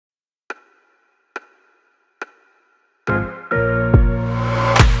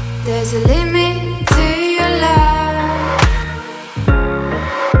There's a limit to your love.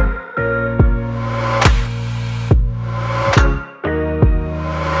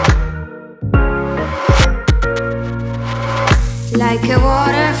 Like a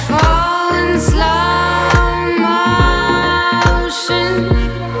waterfall in slow motion.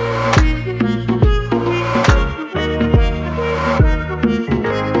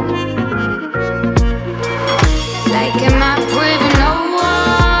 Like a map with no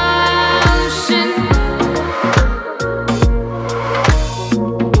ocean.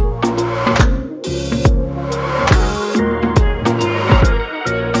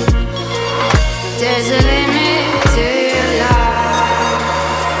 There's a limit to your love.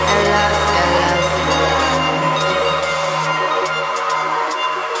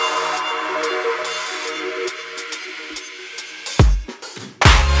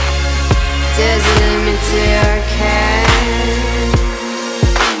 There's a limit to your care.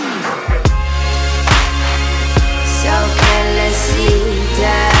 So carelessly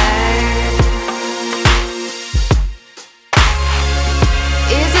dare.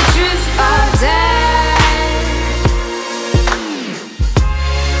 Is the truth or dare?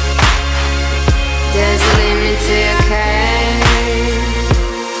 There's a limit to your care.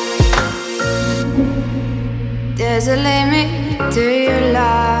 There's a limit to your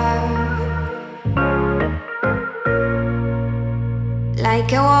love.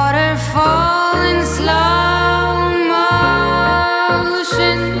 Like a waterfall in slow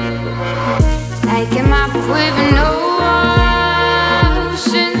motion. Like a map with no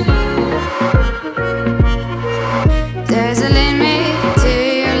ocean. There's a limit to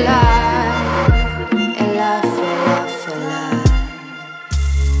your life. A love, a love, a love.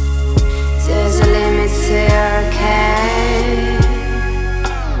 There's a limit to your care.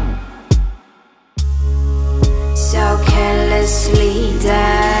 So carelessly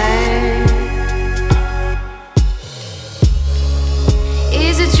dare.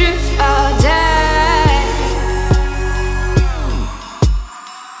 Is it truth or dare?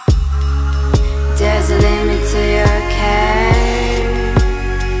 There's a limit to your care.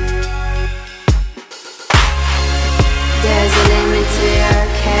 There's a limit to your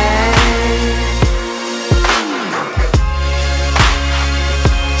care.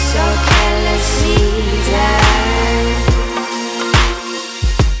 So carelessly dare.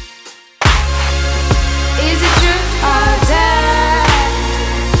 Is it true or dare?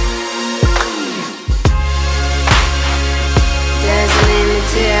 There's a limit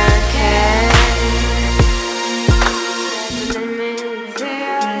to your care.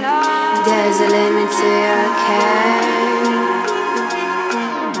 There's a limit to your care.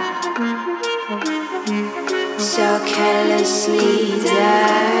 So carelessly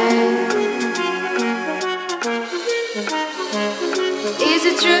dare. Is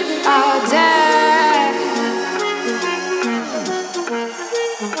it true or dare?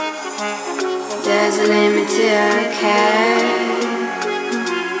 There's a limit to your care.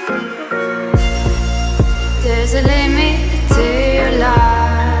 There's a limit to your love.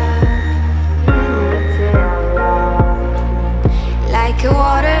 Like a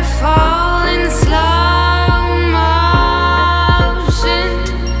waterfall in slow motion.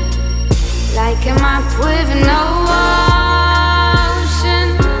 Like a map with no ocean.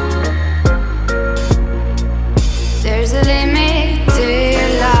 There's a limit to your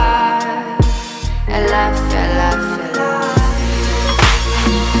love. A love, a love, a love.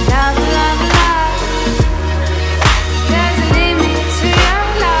 Love, love, love. There's a limit to your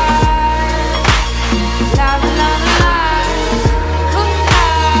love. Love, love, love. Ooh,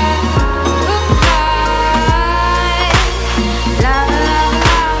 love, ooh, love. Love, love,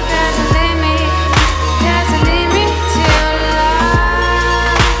 love. There's a limit. There's a limit to your love.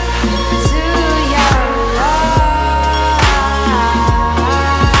 To your love.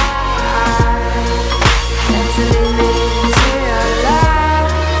 There's a limit to your love.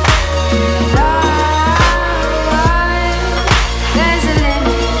 There's a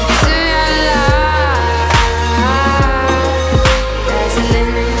limit to your love. There's a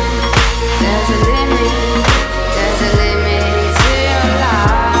limit. There's a limit. There's a limit to your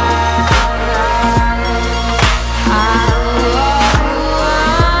love.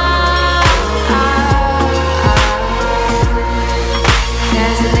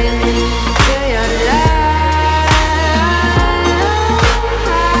 There's a limit to your love.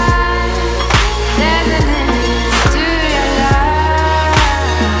 There's a limit to your love.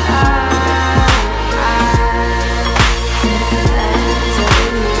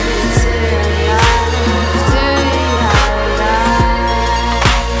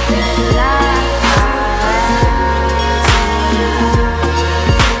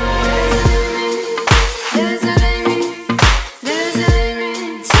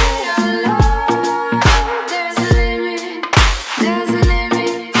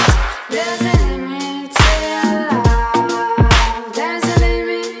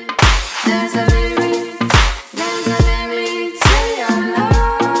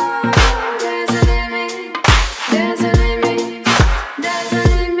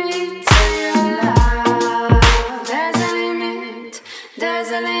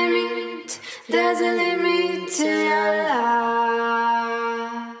 limit, there's a